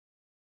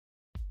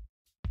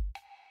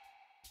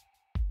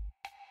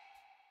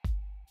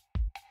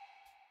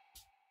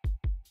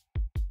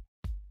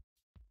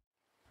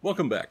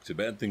Welcome back to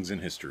Bad Things in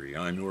History.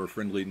 I'm your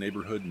friendly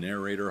neighborhood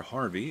narrator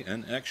Harvey,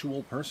 an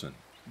actual person,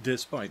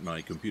 despite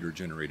my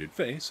computer-generated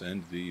face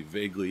and the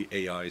vaguely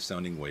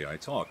AI-sounding way I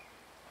talk.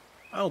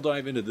 I'll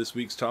dive into this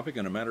week's topic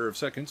in a matter of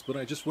seconds, but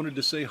I just wanted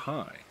to say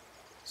hi.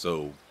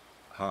 So,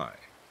 hi.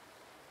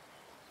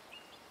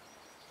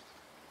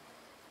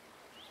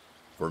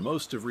 For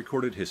most of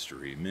recorded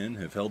history, men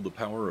have held the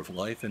power of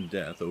life and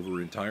death over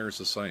entire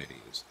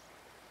societies.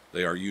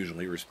 They are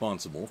usually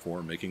responsible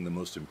for making the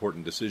most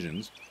important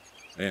decisions,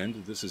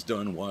 and this is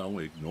done while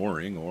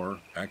ignoring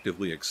or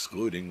actively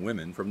excluding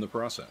women from the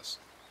process.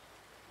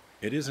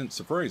 It isn't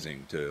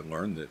surprising to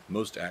learn that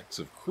most acts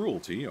of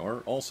cruelty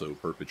are also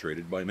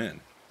perpetrated by men.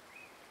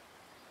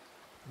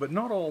 But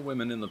not all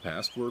women in the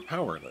past were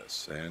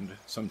powerless, and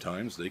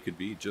sometimes they could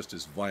be just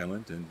as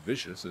violent and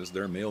vicious as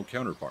their male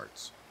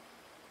counterparts.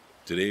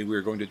 Today we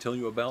are going to tell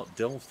you about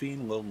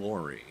Delphine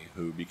LaLaurie,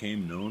 who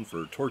became known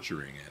for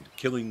torturing and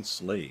killing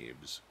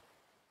slaves.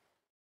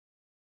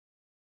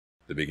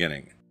 The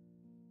beginning.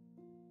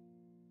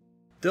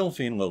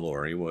 Delphine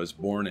LaLaurie was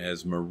born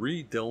as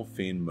Marie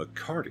Delphine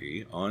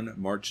McCarty on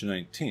March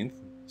 19,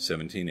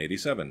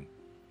 1787.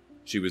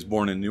 She was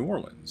born in New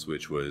Orleans,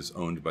 which was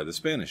owned by the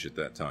Spanish at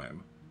that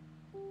time.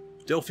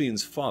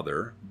 Delphine's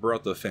father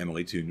brought the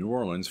family to New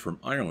Orleans from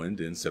Ireland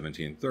in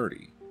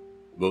 1730.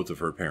 Both of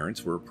her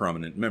parents were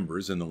prominent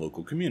members in the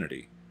local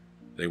community.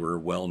 They were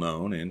well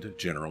known and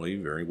generally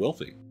very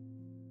wealthy.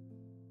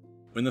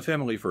 When the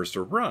family first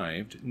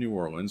arrived, New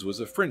Orleans was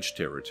a French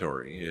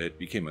territory. It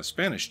became a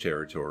Spanish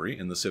territory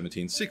in the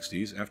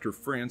 1760s after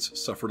France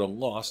suffered a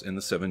loss in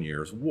the 7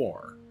 Years'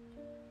 War.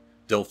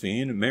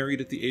 Delphine married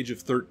at the age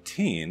of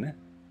 13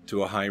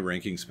 to a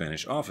high-ranking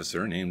Spanish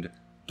officer named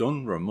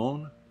Don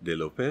Ramon de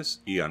Lopez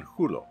y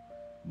Angulo,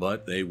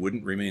 but they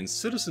wouldn't remain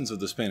citizens of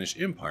the Spanish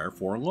Empire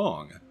for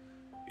long.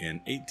 In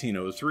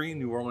 1803,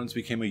 New Orleans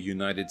became a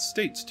United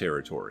States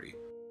territory.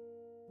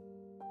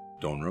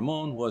 Don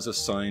Ramon was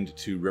assigned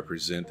to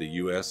represent the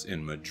U.S.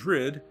 in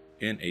Madrid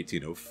in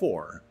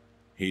 1804.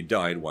 He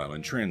died while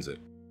in transit.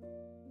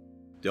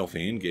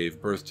 Delphine gave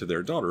birth to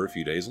their daughter a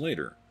few days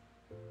later.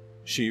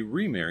 She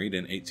remarried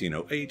in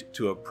 1808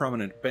 to a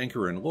prominent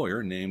banker and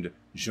lawyer named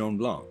Jean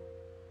Blanc.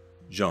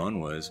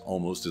 Jean was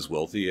almost as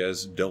wealthy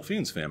as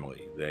Delphine's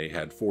family. They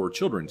had 4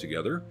 children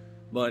together,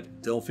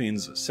 but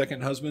Delphine's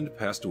second husband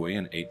passed away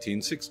in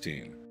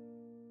 1816.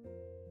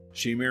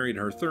 She married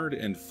her third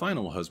and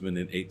final husband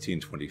in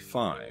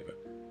 1825.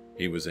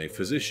 He was a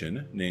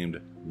physician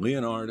named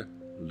Leonard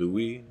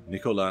Louis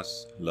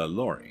Nicolas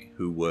LaLaurie,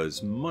 who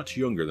was much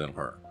younger than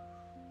her.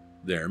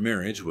 Their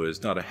marriage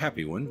was not a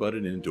happy one, but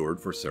it endured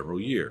for several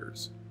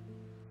years.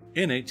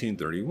 In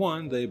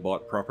 1831, they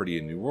bought property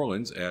in New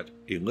Orleans at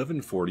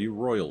 1140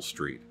 Royal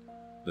Street.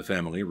 The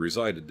family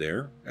resided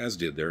there, as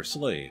did their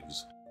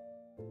slaves.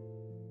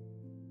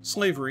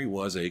 Slavery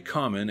was a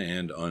common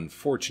and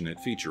unfortunate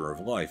feature of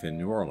life in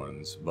New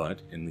Orleans,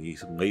 but in the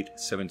late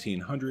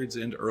 1700s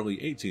and early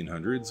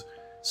 1800s,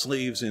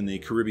 slaves in the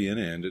Caribbean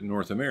and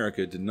North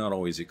America did not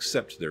always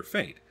accept their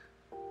fate.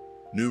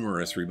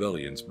 Numerous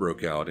rebellions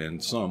broke out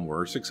and some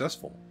were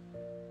successful.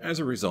 As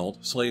a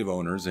result, slave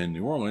owners in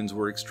New Orleans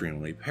were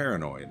extremely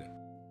paranoid.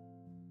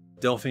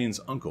 Delphine's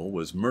uncle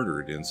was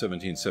murdered in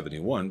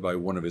 1771 by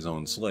one of his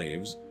own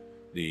slaves.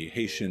 The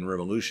Haitian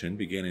Revolution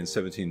began in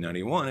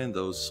 1791, and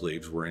those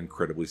slaves were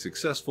incredibly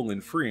successful in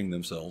freeing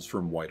themselves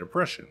from white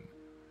oppression.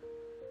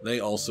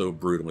 They also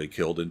brutally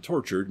killed and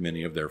tortured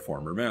many of their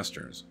former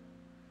masters.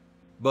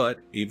 But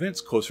events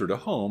closer to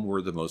home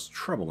were the most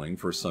troubling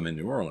for some in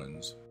New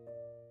Orleans.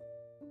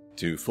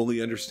 To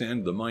fully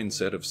understand the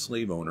mindset of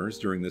slave owners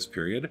during this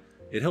period,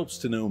 it helps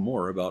to know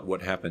more about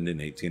what happened in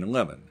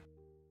 1811.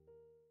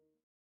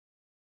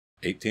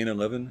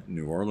 1811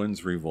 New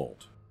Orleans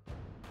Revolt.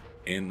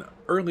 In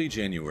early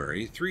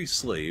January, 3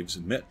 slaves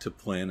met to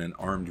plan an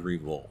armed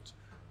revolt.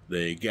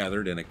 They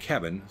gathered in a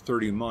cabin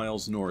 30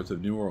 miles north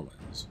of New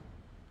Orleans.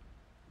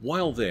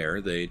 While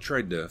there, they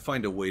tried to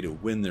find a way to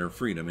win their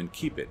freedom and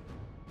keep it.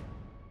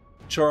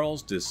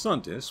 Charles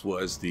Desondes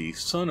was the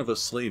son of a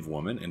slave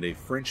woman and a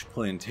French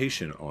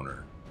plantation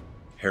owner.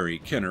 Harry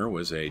Kenner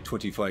was a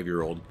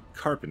 25-year-old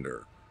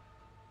carpenter.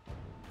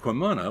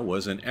 Quamana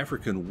was an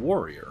African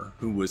warrior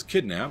who was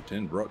kidnapped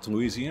and brought to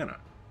Louisiana.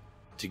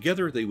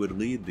 Together they would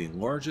lead the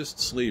largest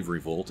slave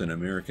revolt in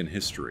American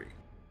history.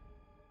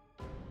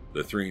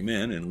 The 3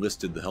 men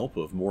enlisted the help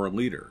of more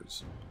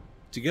leaders.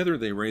 Together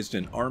they raised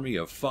an army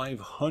of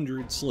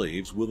 500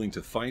 slaves willing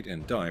to fight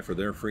and die for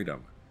their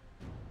freedom.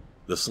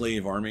 The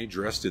slave army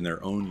dressed in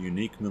their own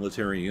unique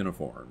military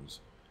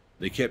uniforms.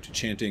 They kept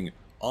chanting,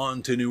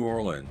 "On to New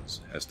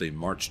Orleans," as they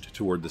marched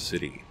toward the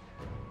city.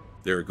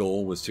 Their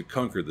goal was to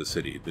conquer the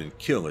city, then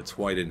kill its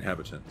white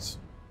inhabitants.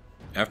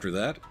 After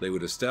that, they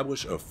would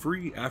establish a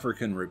free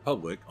African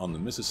republic on the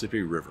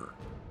Mississippi River.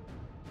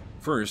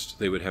 First,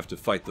 they would have to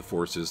fight the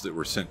forces that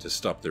were sent to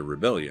stop their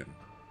rebellion.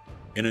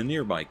 In a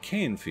nearby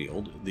cane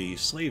field, the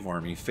slave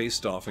army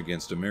faced off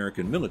against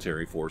American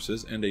military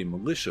forces and a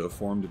militia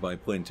formed by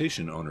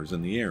plantation owners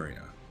in the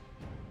area.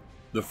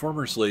 The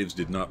former slaves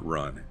did not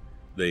run.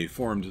 They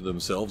formed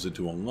themselves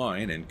into a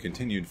line and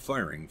continued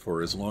firing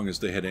for as long as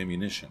they had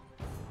ammunition.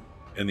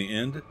 In the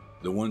end,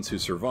 the ones who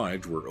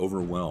survived were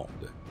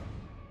overwhelmed.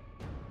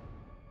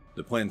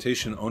 The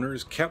plantation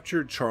owners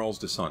captured Charles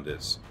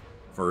Desondes.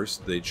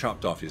 First, they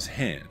chopped off his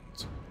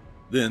hands.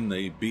 Then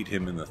they beat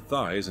him in the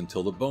thighs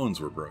until the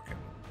bones were broken.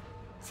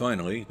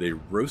 Finally, they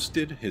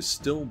roasted his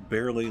still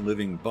barely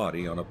living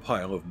body on a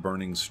pile of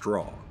burning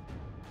straw.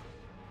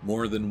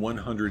 More than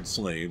 100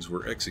 slaves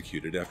were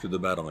executed after the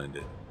battle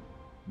ended.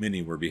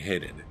 Many were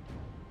beheaded.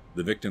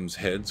 The victims'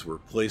 heads were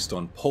placed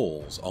on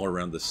poles all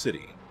around the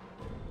city.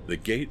 The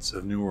gates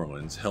of New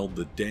Orleans held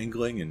the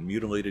dangling and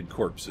mutilated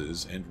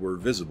corpses and were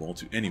visible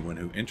to anyone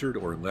who entered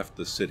or left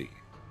the city.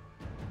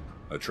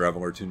 A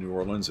traveler to New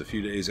Orleans a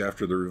few days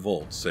after the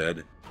revolt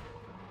said,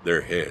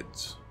 "Their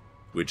heads,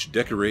 which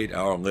decorate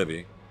our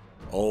levee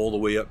all the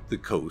way up the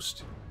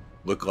coast,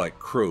 look like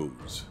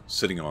crows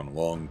sitting on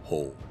long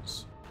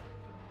poles."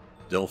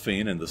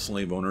 Delphine and the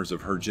slave owners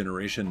of her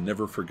generation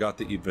never forgot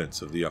the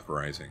events of the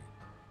uprising,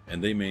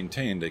 and they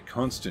maintained a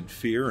constant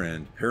fear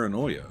and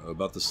paranoia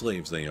about the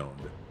slaves they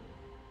owned.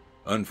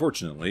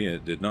 Unfortunately,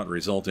 it did not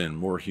result in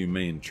more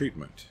humane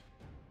treatment.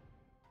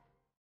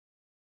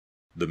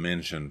 The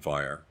Mansion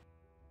Fire.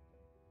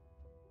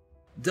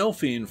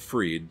 Delphine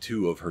freed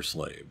 2 of her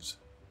slaves.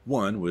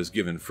 One was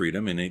given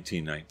freedom in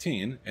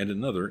 1819 and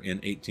another in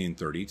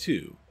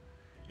 1832.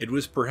 It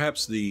was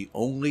perhaps the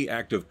only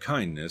act of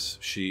kindness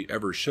she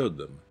ever showed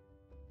them.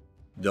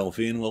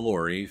 Delphine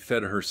LaLaurie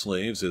fed her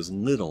slaves as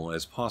little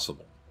as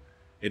possible.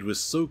 It was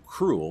so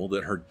cruel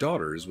that her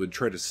daughters would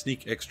try to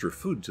sneak extra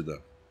food to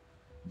them.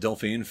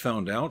 Delphine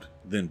found out,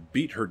 then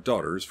beat her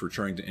daughters for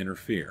trying to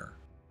interfere.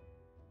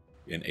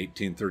 In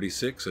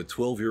 1836, a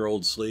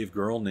 12-year-old slave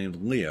girl named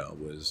Leah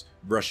was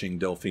brushing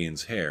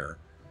Delphine's hair.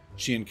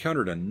 She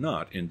encountered a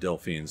knot in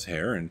Delphine's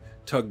hair and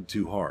tugged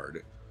too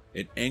hard.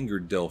 It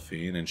angered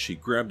Delphine, and she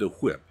grabbed a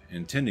whip,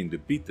 intending to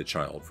beat the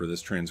child for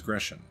this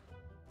transgression.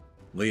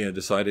 Leah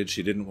decided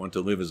she didn't want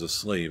to live as a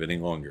slave any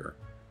longer.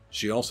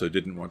 She also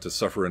didn't want to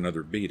suffer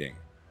another beating,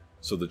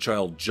 so the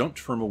child jumped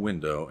from a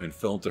window and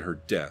fell to her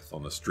death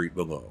on the street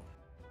below.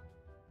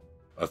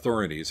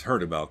 Authorities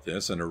heard about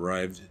this and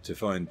arrived to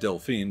find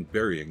Delphine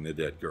burying the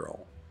dead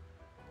girl.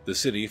 The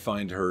city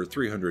fined her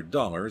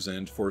 $300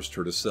 and forced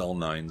her to sell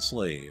 9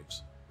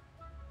 slaves.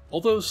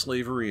 Although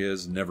slavery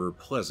is never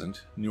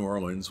pleasant, New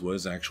Orleans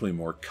was actually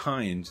more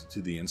kind to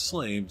the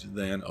enslaved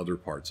than other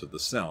parts of the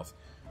South.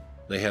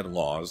 They had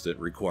laws that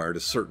required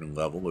a certain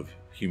level of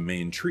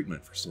humane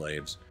treatment for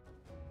slaves.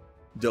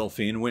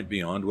 Delphine went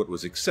beyond what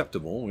was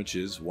acceptable, which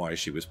is why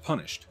she was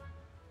punished.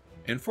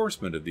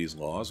 Enforcement of these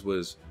laws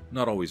was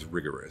not always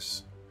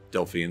rigorous.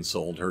 Delphine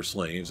sold her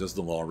slaves as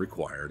the law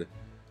required.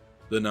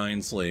 The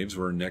 9 slaves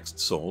were next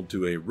sold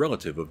to a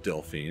relative of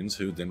Delphine's,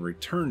 who then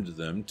returned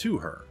them to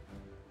her.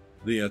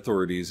 The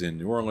authorities in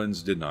New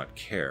Orleans did not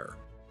care.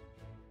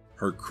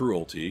 Her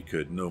cruelty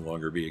could no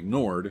longer be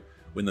ignored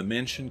when the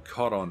mansion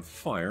caught on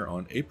fire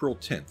on April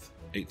 10,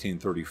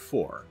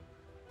 1834.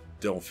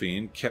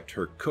 Delphine kept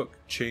her cook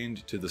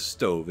chained to the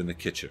stove in the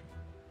kitchen.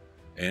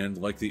 And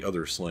like the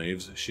other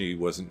slaves, she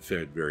wasn't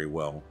fed very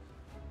well.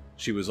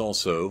 She was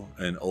also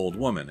an old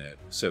woman at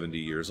 70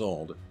 years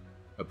old.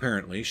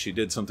 Apparently, she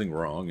did something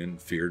wrong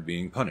and feared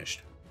being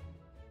punished.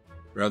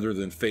 Rather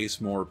than face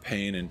more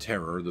pain and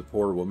terror, the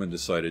poor woman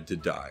decided to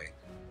die.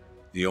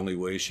 The only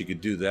way she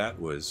could do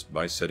that was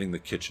by setting the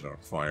kitchen on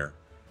fire.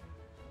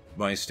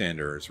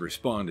 Bystanders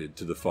responded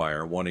to the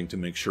fire, wanting to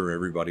make sure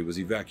everybody was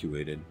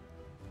evacuated.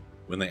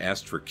 When they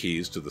asked for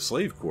keys to the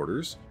slave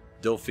quarters,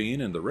 Delphine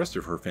and the rest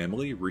of her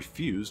family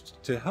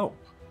refused to help.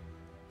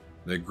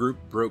 The group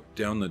broke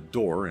down the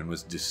door and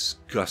was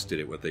disgusted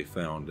at what they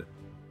found.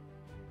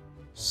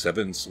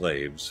 7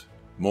 slaves,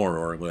 more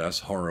or less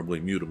horribly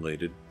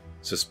mutilated,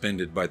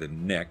 suspended by the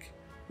neck,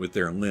 with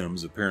their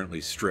limbs apparently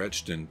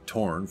stretched and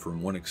torn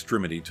from one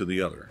extremity to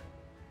the other.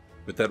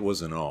 But that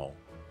wasn't all.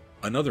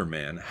 Another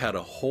man had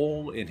a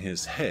hole in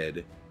his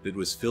head that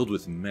was filled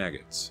with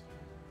maggots.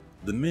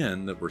 The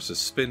men that were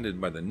suspended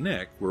by the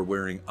neck were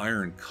wearing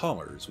iron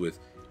collars with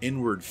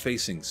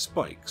inward-facing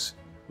spikes,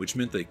 which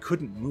meant they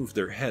couldn't move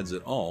their heads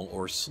at all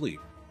or sleep.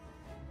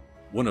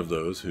 One of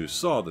those who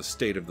saw the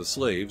state of the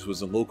slaves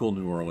was a local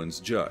New Orleans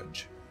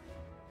judge.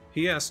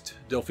 He asked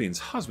Delphine's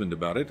husband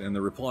about it, and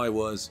the reply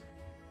was,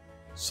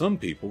 "Some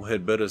people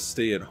had better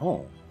stay at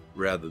home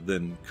rather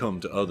than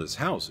come to others'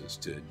 houses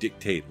to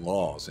dictate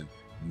laws and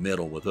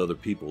meddle with other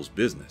people's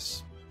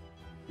business."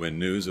 When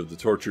news of the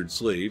tortured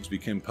slaves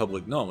became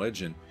public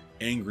knowledge, an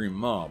angry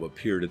mob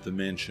appeared at the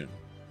mansion.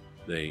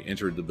 They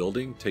entered the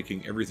building,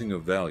 taking everything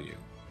of value.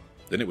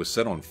 Then it was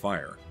set on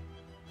fire.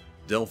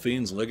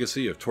 Delphine's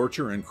legacy of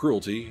torture and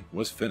cruelty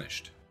was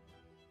finished.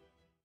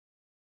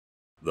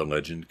 The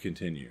legend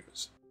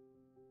continues.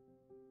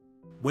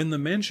 When the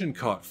mansion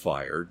caught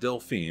fire,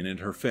 Delphine and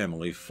her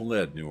family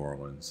fled New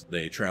Orleans.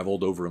 They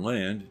traveled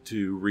overland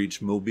to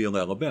reach Mobile,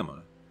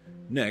 Alabama.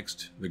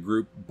 Next, the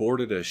group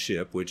boarded a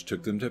ship which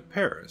took them to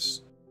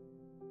Paris.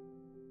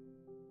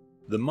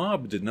 The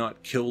mob did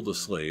not kill the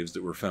slaves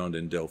that were found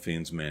in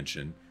Delphine's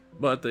mansion.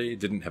 But they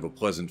didn't have a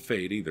pleasant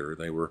fate either.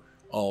 They were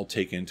all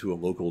taken to a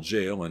local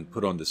jail and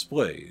put on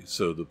display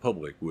so the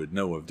public would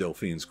know of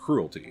Delphine's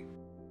cruelty.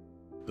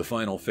 The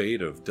final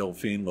fate of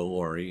Delphine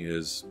LaLaurie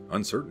is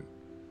uncertain.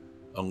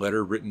 A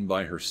letter written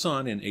by her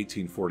son in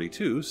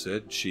 1842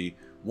 said she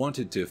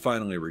wanted to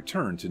finally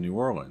return to New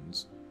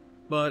Orleans,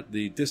 but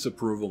the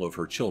disapproval of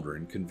her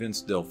children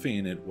convinced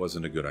Delphine it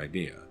wasn't a good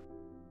idea.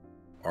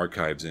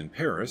 Archives in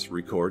Paris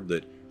record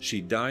that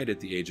she died at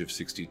the age of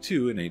 62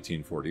 in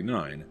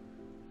 1849,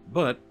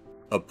 but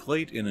a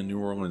plate in a New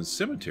Orleans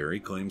cemetery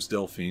claims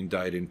Delphine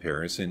died in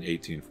Paris in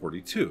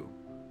 1842.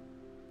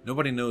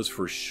 Nobody knows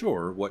for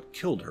sure what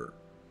killed her.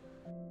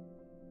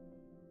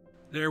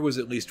 There was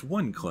at least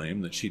one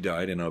claim that she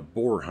died in a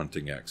boar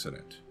hunting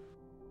accident.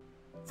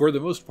 For the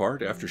most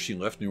part, after she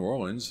left New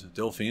Orleans,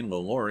 Delphine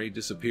LaLaurie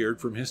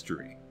disappeared from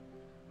history,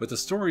 but the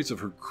stories of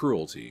her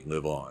cruelty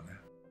live on.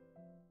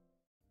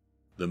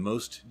 The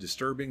most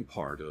disturbing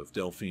part of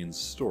Delphine's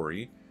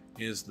story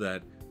is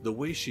that the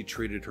way she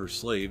treated her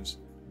slaves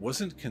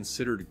wasn't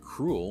considered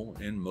cruel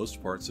in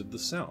most parts of the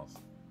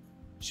South.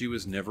 She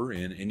was never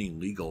in any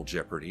legal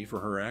jeopardy for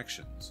her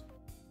actions.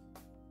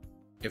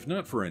 If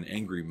not for an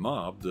angry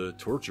mob, the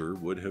torture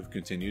would have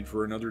continued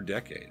for another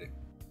decade.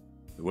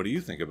 What do you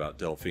think about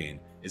Delphine?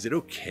 Is it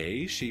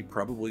okay she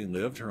probably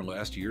lived her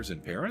last years in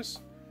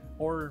Paris?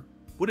 Or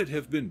would it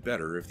have been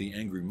better if the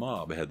angry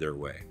mob had their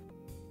way?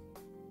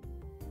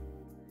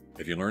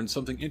 If you learned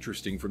something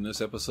interesting from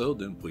this episode,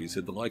 then please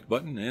hit the like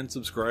button and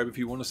subscribe if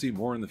you want to see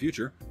more in the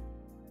future.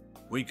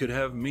 We could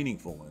have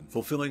meaningful and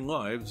fulfilling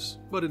lives,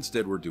 but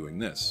instead we're doing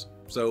this,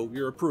 so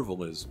your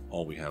approval is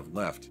all we have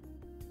left.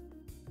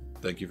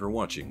 Thank you for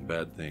watching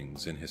Bad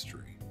Things in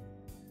History.